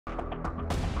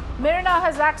Mirna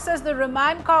has accessed the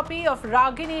remand copy of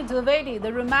Ragini Dwivedi.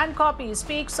 The remand copy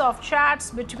speaks of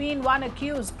chats between one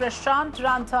accused, Prashant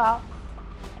Ranka,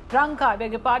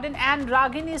 and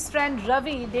Ragini's friend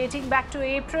Ravi dating back to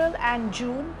April and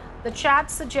June. The chat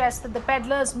suggests that the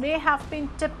peddlers may have been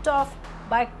tipped off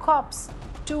by cops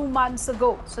 2 months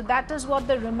ago. So that is what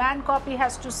the remand copy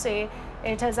has to say.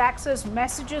 It has accessed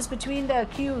messages between the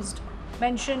accused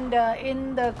mentioned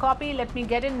in the copy. Let me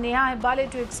get in Neha Hibale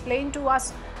to explain to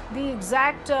us the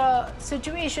exact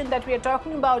situation that we are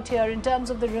talking about here in terms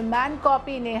of the remand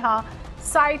copy, Neha,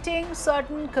 citing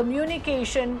certain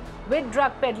communication with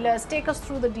drug peddlers. Take us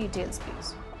through the details,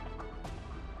 please.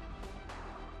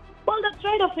 Well, that's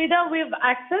right, Afrida. We've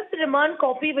accessed the remand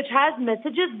copy, which has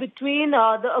messages between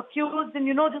the accused. And,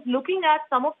 just looking at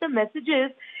some of the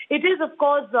messages, it is, of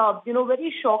course,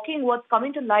 very shocking what's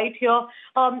coming to light here.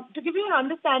 To give you an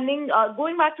understanding,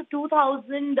 going back to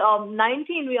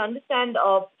 2019, we understand,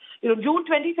 June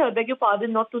 23rd, beg your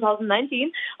pardon, not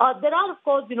 2019. There are, of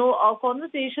course,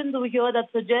 conversations over here that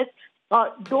suggest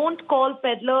don't call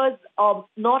peddlers,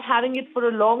 not having it for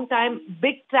a long time.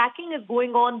 Big tracking is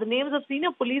going on. The names of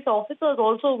senior police officers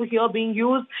also over here being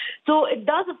used. So it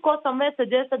does, of course, somewhere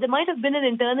suggest that there might have been an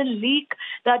internal leak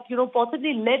that,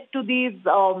 possibly led to these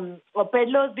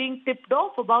peddlers being tipped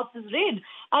off about this raid.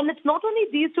 And it's not only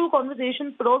these two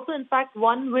conversations, but also, in fact,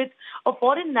 one with a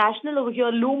foreign national over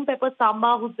here, Loom Pepper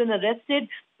Samba, who's been arrested.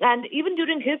 And even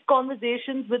during his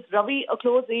conversations with Ravi, a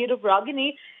close aide of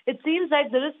Ragini, it seems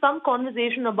like there is some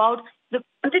conversation about the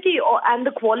quantity and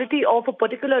the quality of a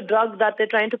particular drug that they're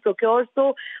trying to procure.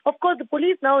 So, of course, the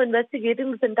police now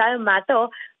investigating this entire matter,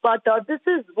 but this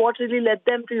is what really led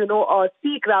them to,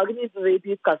 seek Ragini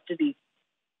Dwivedi's custody.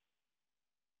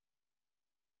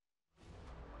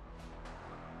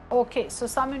 Okay, so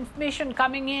some information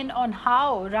coming in on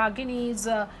how Ragini's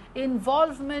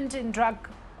involvement in drug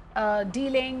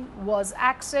dealing was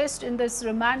accessed in this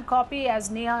remand copy,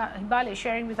 as Neha Hibale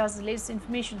sharing with us the latest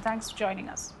information. Thanks for joining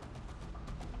us.